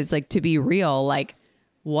because like, to be real, like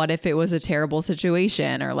what if it was a terrible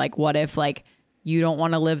situation, or like, what if like you don't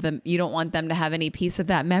want to live them, you don't want them to have any piece of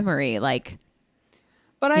that memory. Like,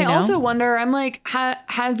 but I also wonder, I'm like,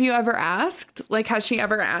 have you ever asked? Like, has she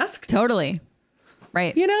ever asked? Totally.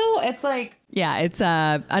 Right. You know, it's like, yeah, it's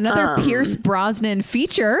another Pierce Brosnan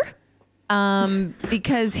feature.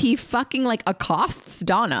 Because he fucking like accosts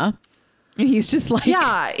Donna and he's just like,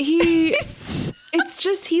 yeah, it's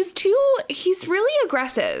just, he's really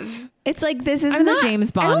aggressive. It's like, this isn't a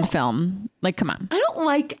James Bond film. Like, come on. I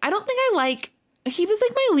don't think I like, he was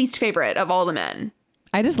like my least favorite of all the men.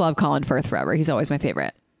 I just love Colin Firth forever. He's always my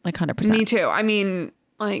favorite. Like 100%. Me too. I mean,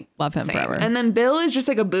 like, love him forever. And then Bill is just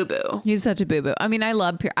like a boo-boo. He's such a boo-boo. I mean,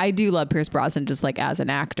 I do love Pierce Brosnan just like as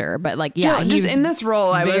an actor, but like, yeah, just in this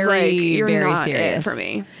role, I was like, you're very not serious it for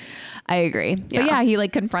me. I agree. Yeah. But yeah, he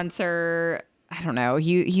like confronts her. I don't know.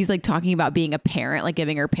 He's like talking about being a parent, like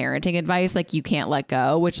giving her parenting advice, like you can't let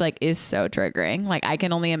go, which like is so triggering. Like I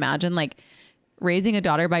can only imagine like raising a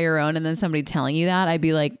daughter by your own and then somebody telling you that. I'd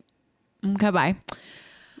be like, okay, bye.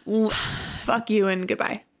 Fuck you and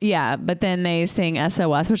goodbye. Yeah, but then they sing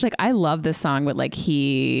SOS, which like I love this song, but like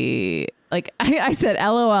I said,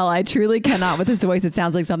 LOL, I truly cannot with his voice. It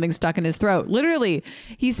sounds like something stuck in his throat. Literally,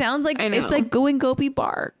 he sounds like it's like going Gopi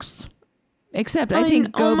Barks. Except I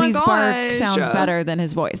think Gopi's bark sounds better than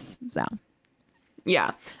his voice. So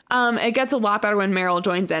yeah. It gets a lot better when Meryl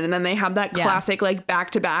joins in, and then they have that classic like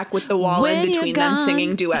back to back with the wall in between them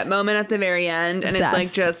singing duet moment at the very end. And it's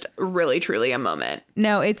like just really truly a moment.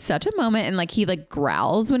 No, it's such a moment. And like he like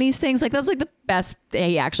growls when he sings. Like that's like the best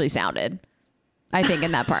he actually sounded, I think,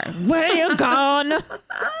 in that part. When you gone?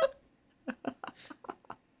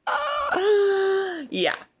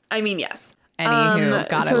 Yeah. I mean, yes. Anywho,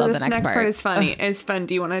 God, I love the next part. Part is funny. Is fun.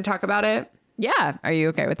 Do you want to talk about it? Yeah. Are you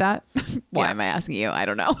okay with that? Why am I asking you? I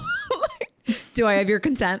don't know. Do I have your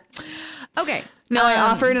consent? Okay. No, I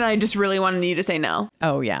offered and I just really wanted you to say no.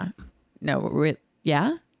 Oh, yeah. No.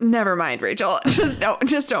 Yeah? Never mind, Rachel. Just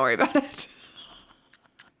don't worry about it.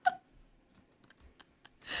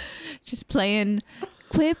 Just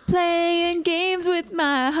quit playing games with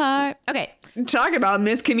my heart. Okay. Talk about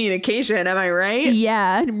miscommunication, am I right?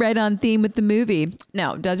 Yeah, right on theme with the movie.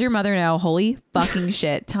 No, does your mother know? Holy fucking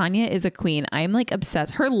shit. Tanya is a queen. I'm like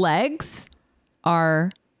obsessed. Her legs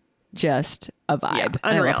are just a vibe. Yeah,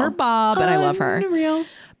 and I love her bob and I love her. Unreal.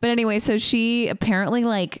 But anyway, so she apparently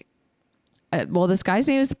like, this guy's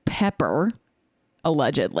name is Pepper,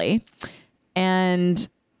 allegedly. And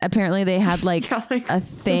apparently they had like a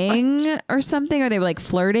thing or something, or they were like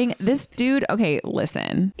flirting. This dude, okay,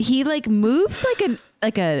 listen, he like moves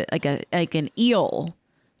like an eel.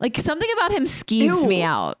 Like something about him skeeves me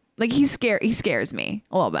out. Like he scares me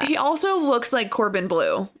a little bit. He also looks like Corbin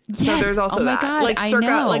Bleu. So yes. there's also that. God, like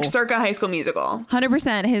circa High School Musical.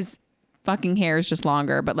 100%. His fucking hair is just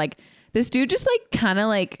longer, but like this dude just like kind of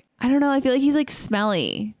like, I don't know. I feel like he's like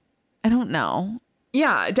smelly. I don't know.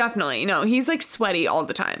 Yeah, definitely. No, he's like sweaty all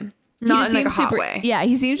the time. Not in like a hot super, way. Yeah,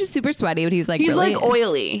 he seems just super sweaty, but he's like really, like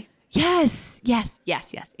oily. Yes,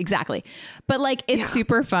 exactly. But like it's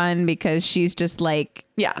super fun because she's just like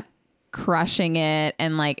crushing it,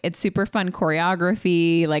 and like it's super fun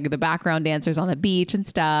choreography, like the background dancers on the beach and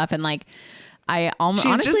stuff, and like she's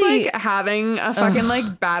honestly just like having a fucking like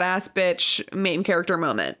badass bitch main character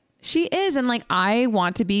moment. She is, and like I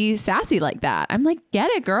want to be sassy like that. I'm like, get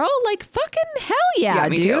it, girl, like fucking hell yeah,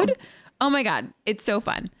 me dude. too. Oh my god, it's so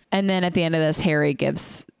fun. And then at the end of this, Harry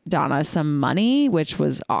gives Donna some money, which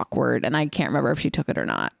was awkward, and I can't remember if she took it or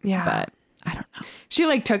not. Yeah, but I don't know. She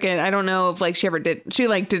like took it. I don't know if like she ever did. She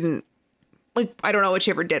like didn't like. I don't know what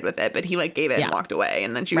she ever did with it, but he like gave it and walked away,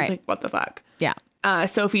 and then she was like, "What the fuck?" Yeah.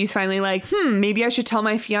 Sophie's finally like, maybe I should tell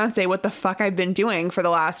my fiance what the fuck I've been doing for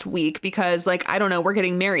the last week because, like, I don't know, we're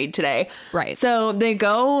getting married today. Right. So they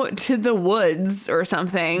go to the woods or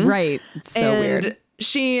something. Right. It's so weird.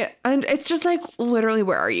 And it's just like, literally,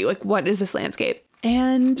 where are you? Like, what is this landscape?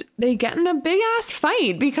 And they get in a big ass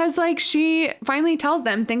fight because, like, she finally tells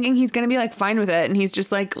them thinking he's going to be like fine with it. And he's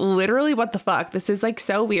just like, literally, what the fuck? This is like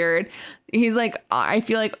so weird. He's like, I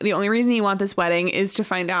feel like the only reason you want this wedding is to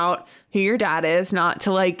find out who your dad is, not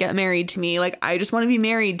to like get married to me. Like, I just want to be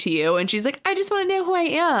married to you. And she's like, I just want to know who I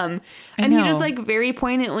am. And he just like very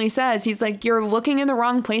poignantly says, he's like, you're looking in the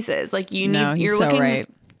wrong places. Like you're so looking right.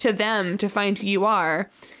 to them to find who you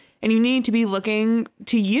are. And you need to be looking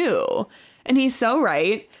to you. And he's so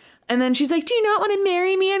right. And then she's like, do you not want to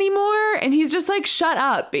marry me anymore? And he's just like, shut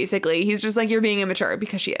up, basically. He's just like, you're being immature,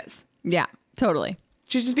 because she is. Yeah, totally.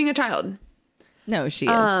 She's just being a child. No, she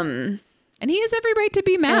is. And he has every right to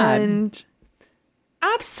be mad. And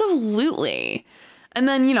absolutely. And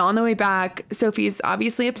then, you know, on the way back, Sophie's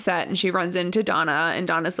obviously upset and she runs into Donna, and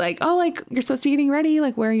Donna's like, oh, like, you're supposed to be getting ready.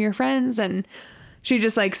 Like, where are your friends? And she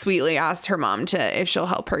just like sweetly asked her mom if she'll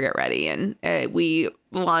help her get ready. And we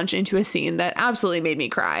launch into a scene that absolutely made me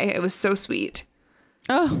cry. It was so sweet.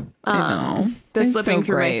 Oh, I know. The It's slipping so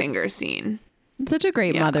through great. my fingers scene. It's such a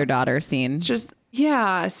great mother-daughter scene. It's just,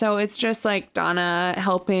 so it's just like Donna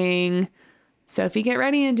helping Sophie get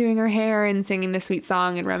ready and doing her hair and singing the sweet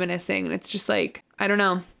song and reminiscing. And it's just like, I don't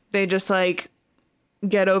know. They just like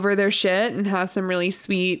get over their shit and have some really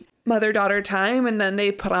sweet mother-daughter time. And then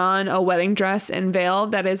they put on a wedding dress and veil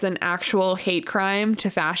that is an actual hate crime to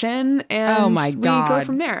fashion. And oh my God. We go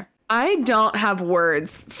from there. I don't have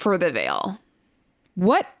words for the veil.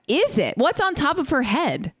 What is it? What's on top of her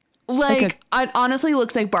head? Like it honestly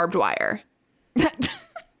looks like barbed wire.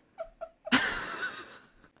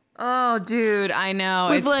 Oh, dude, I know.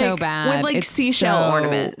 It's like, so bad. With like it's seashell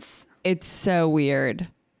ornaments. It's so weird.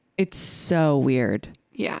 It's so weird.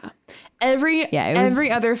 Yeah. Every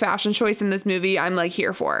other fashion choice in this movie, I'm like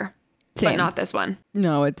here for. Same. But not this one.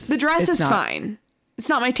 No, the dress is fine. It's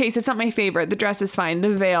not my taste. It's not my favorite. The dress is fine.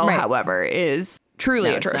 The veil, however, is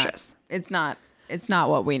truly atrocious. It's not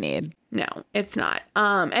what we need. No, it's not.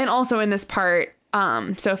 And also in this part,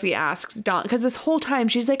 Sophie asks Don, because this whole time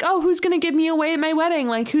she's like, oh, who's going to give me away at my wedding?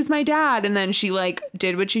 Like, who's my dad? And then she like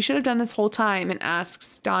did what she should have done this whole time and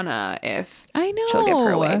asks Donna if she'll give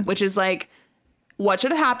her away, which is like, what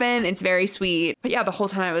should have happened? It's very sweet. But yeah, the whole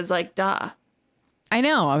time I was like, duh. I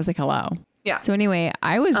know. I was like, hello. Yeah. So anyway,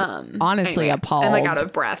 I was honestly appalled. I'm like out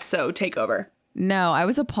of breath, so take over. No, I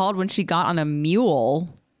was appalled when she got on a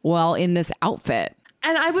mule while in this outfit.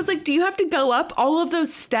 And I was like, do you have to go up all of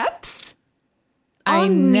those steps? I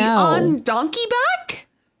know. On donkey back?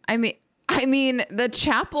 I mean, the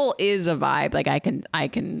chapel is a vibe. Like I can,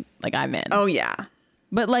 like I'm in. Oh yeah.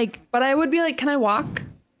 But I would be like, can I walk?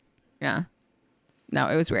 Yeah. No,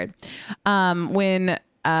 it was weird. When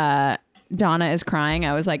Donna is crying,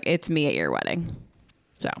 I was like, it's me at your wedding.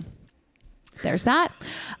 So there's that.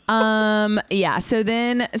 Yeah. So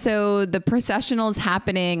the processional's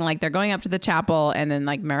happening, like they're going up to the chapel, and then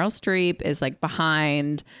like Meryl Streep is like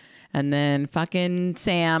behind, and then fucking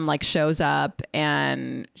Sam like shows up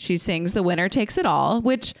and she sings The Winner Takes It All,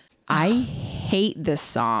 which I hate this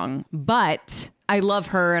song, but I love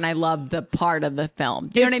her and I love the part of the film.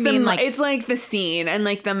 Do you know what I mean? Like it's like the scene and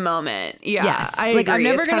like the moment. Yeah. Yes. I like agree. I'm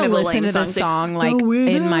never going to listen to this song like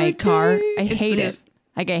in my car. I hate it.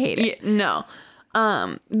 Like I hate it. Yeah,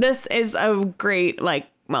 no. This is a great like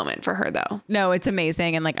moment for her though. No, it's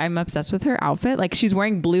amazing. And like I'm obsessed with her outfit. Like she's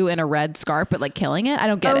wearing blue and a red scarf, but like killing it. I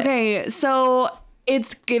don't get it. Okay, so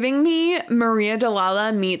it's giving me Maria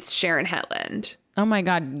Delala meets Sharon Hetland. Oh my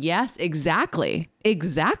God. Yes, exactly.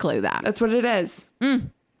 Exactly that. That's what it is. That's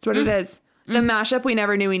what it is. The mashup we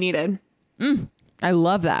never knew we needed. I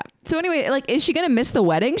love that. So anyway, like, is she going to miss the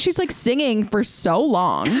wedding? She's like singing for so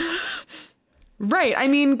long. Right. I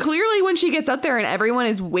mean, clearly when she gets up there and everyone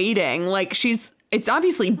is waiting, like she's it's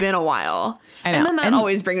obviously been a while. I know. And then that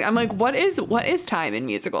always brings, I'm like, what is time in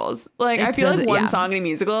musicals? Like, I feel like one song in a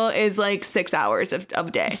musical is like 6 hours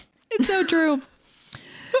of day. It's so true.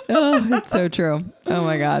 Oh, it's so true. Oh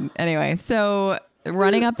my God. Anyway, so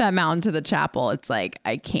running up that mountain to the chapel, it's like,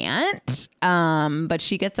 I can't. But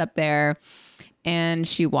she gets up there and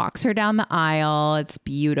she walks her down the aisle. It's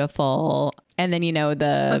beautiful. And then,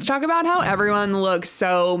 let's talk about how everyone looks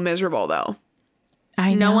so miserable though.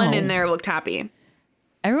 I know. No one in there looked happy.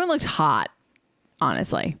 Everyone looked hot,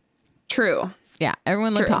 honestly. True. Yeah,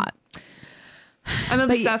 everyone looked hot. I'm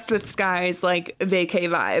obsessed with Sky's like vacay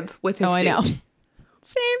vibe with his suit. I know.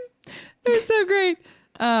 Same. It was so great.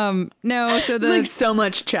 No, so it's like so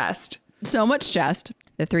much chest. So much chest.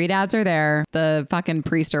 The three dads are there. The fucking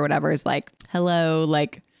priest or whatever is like, hello,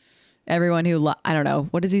 like everyone who, I don't know,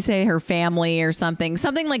 what does he say? Her family or something.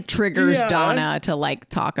 Something like triggers Donna to like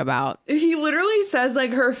talk about. He literally says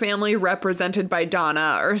like her family represented by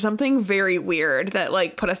Donna or something very weird that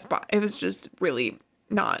like put a spot. It was just really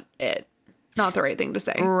not it. Not the right thing to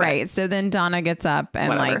say. Right. So then Donna gets up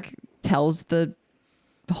and like tells the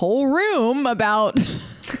whole room about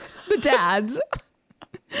the dads.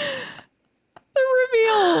 The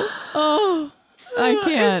reveal. Oh, I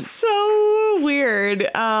can't. It's so weird.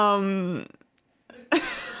 No,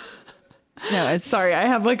 it's sorry. I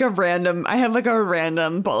have like a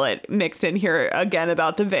random bullet mixed in here again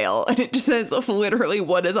about the veil, and it just says literally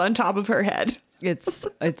what is on top of her head. It's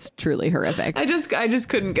truly horrific. I just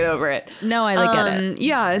couldn't get over it. No, I like get it.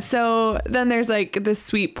 Yeah. So then there's like this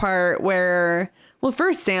sweet part where, well,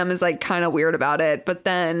 first Sam is like kind of weird about it, but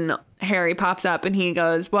then Harry pops up and he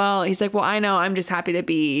goes, well, he's like, well, I know, I'm just happy to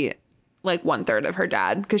be like 1/3 of her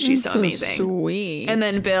dad because she's so amazing. Sweet. And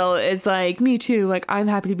then Bill is like, me too. Like, I'm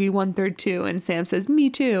happy to be 1/3 too. And Sam says, me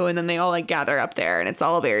too. And then they all like gather up there and it's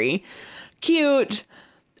all very cute.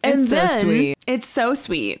 And it's then so sweet. It's so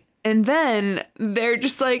sweet. And then they're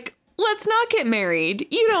just like, let's not get married.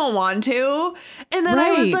 You don't want to. And then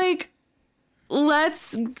I was like,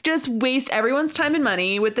 let's just waste everyone's time and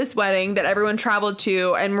money with this wedding that everyone traveled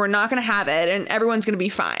to, and we're not going to have it, and everyone's going to be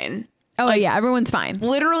fine. Oh, like, yeah, everyone's fine.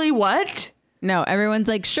 Literally what? No, everyone's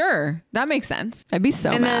like, sure, that makes sense. I'd be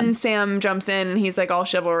so mad. And then Sam jumps in, and he's like all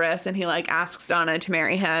chivalrous, and he like asks Donna to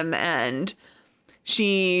marry him, and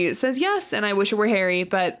she says yes, and I wish it were Harry,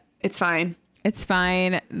 but it's fine. It's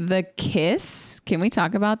fine. The kiss, can we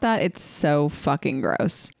talk about that? It's so fucking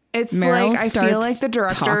gross. It's Meryl like, I feel like the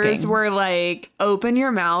directors were like, open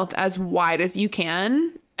your mouth as wide as you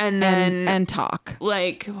can and then... And talk.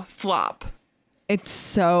 Like, flop. It's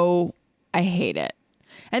so... I hate it.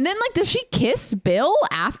 And then, like, does she kiss Bill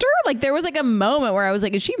after? Like, there was like a moment where I was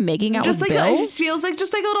like, is she making out just with like, Bill? It just feels like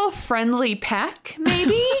just like a little friendly peck,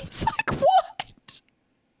 maybe? It's like, what?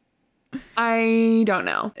 I don't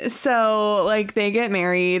know. So like they get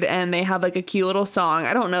married and they have like a cute little song.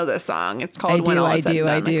 I don't know this song. It's called When All Is Said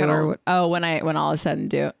and Done. When all is said and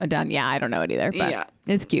done. Yeah, I don't know it either, but yeah.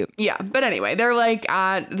 It's cute. Yeah, but anyway, they're like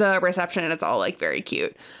at the reception and it's all like very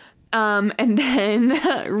cute. And then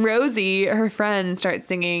Rosie, her friend, starts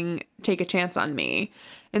singing "Take a Chance on Me"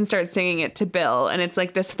 and starts singing it to Bill, and it's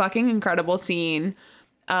like this fucking incredible scene.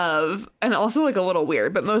 And also like a little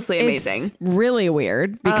weird, but mostly amazing. It's really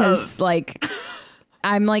weird because like,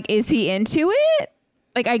 I'm like, is he into it?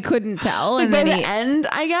 Like I couldn't tell. Like and by then the end,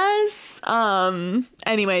 I guess.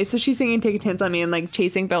 Anyway, so she's singing "Take a Chance on Me" and like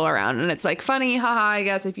chasing Bill around, and it's like funny, haha. I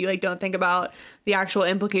guess if you like don't think about the actual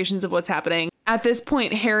implications of what's happening. At this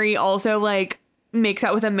point, Harry also like makes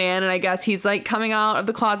out with a man, and I guess he's like coming out of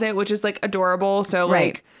the closet, which is like adorable. So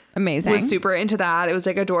like. Amazing. Was super into that. It was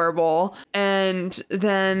like adorable. And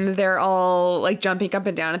then they're all like jumping up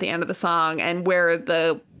and down at the end of the song, and where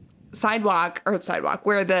the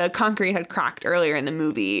where the concrete had cracked earlier in the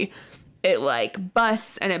movie, it like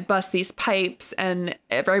busts, and it busts these pipes, and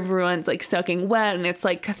everyone's like soaking wet, and it's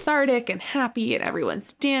like cathartic and happy, and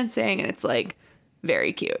everyone's dancing, and it's like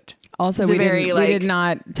very cute. Also, we did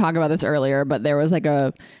not talk about this earlier, but there was like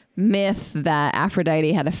a myth that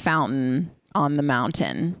Aphrodite had a fountain on the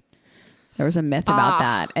mountain. There was a myth about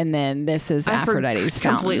that, and then this is Aphrodite's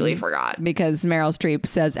fountain. Completely forgot because Meryl Streep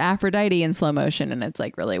says Aphrodite in slow motion, and it's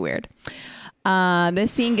like really weird.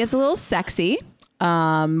 This scene gets a little sexy,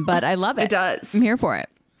 but I love it. It does. I'm here for it.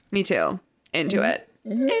 Me too. Into it.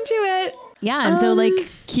 Into it. Yeah, and so like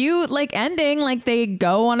cute like ending, like they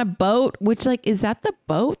go on a boat, which like is that the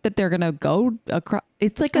boat that they're gonna go across?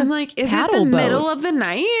 It's like I'm like, is it the middle of the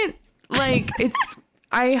night? Like it's.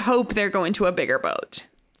 I hope they're going to a bigger boat.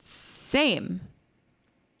 Same.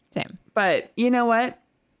 But you know what?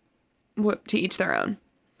 To each their own.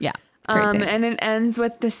 Yeah. Crazy. And it ends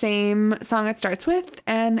with the same song it starts with,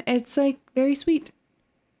 and it's like very sweet.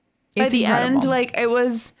 By the end, like it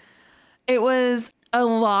was a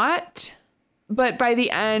lot, but by the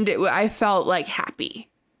end, I felt like happy.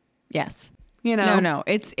 Yes. You know, no,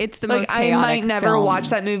 it's the like most chaotic I might never film. watch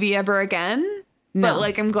that movie ever again. No. But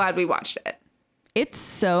like I'm glad we watched it. It's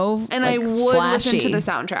so And like, I would flashy. listen to the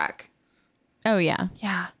soundtrack. Oh yeah.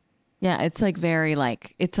 Yeah. Yeah, it's like very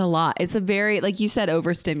like it's a lot. It's a very like you said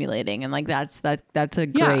overstimulating, and like that's a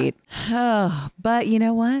great. But you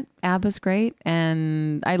know what? ABBA's great,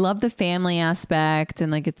 and I love the family aspect,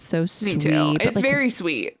 and like it's so sweet. Me too. But, It's like, very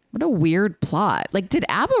sweet. what a weird plot. Like, did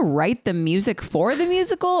ABBA write the music for the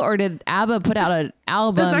musical, or did ABBA put out an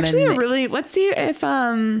album? That's actually a really. Let's see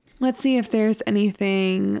if there's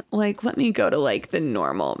anything like. Let me go to like the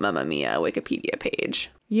normal Mamma Mia Wikipedia page.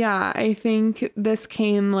 Yeah, I think this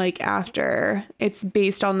came like after. It's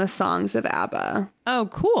based on the songs of ABBA. Oh,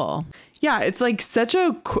 cool. Yeah, it's like such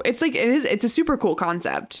a. It's like it's a super cool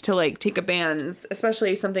concept to like take a band's,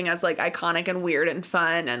 especially something as like iconic and weird and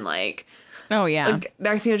fun and like. Oh yeah. Like,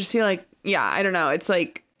 I just feel like I don't know. It's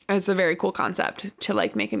like it's a very cool concept to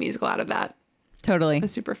like make a musical out of that. Totally.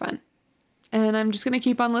 It's super fun, and I'm just gonna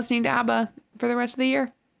keep on listening to ABBA for the rest of the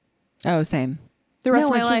year. Oh, same. The rest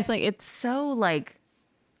of my it's life. just like it's so like.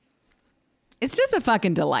 It's just a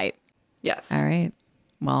fucking delight. Yes. All right.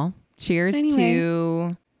 Well, cheers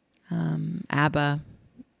to ABBA,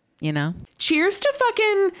 you know? Cheers to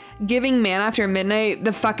fucking giving Man After Midnight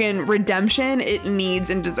the fucking redemption it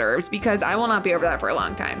needs and deserves, because I will not be over that for a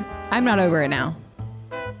long time. I'm not over it now.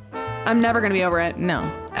 I'm never going to be over it.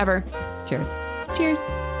 No. Ever. Cheers. Cheers.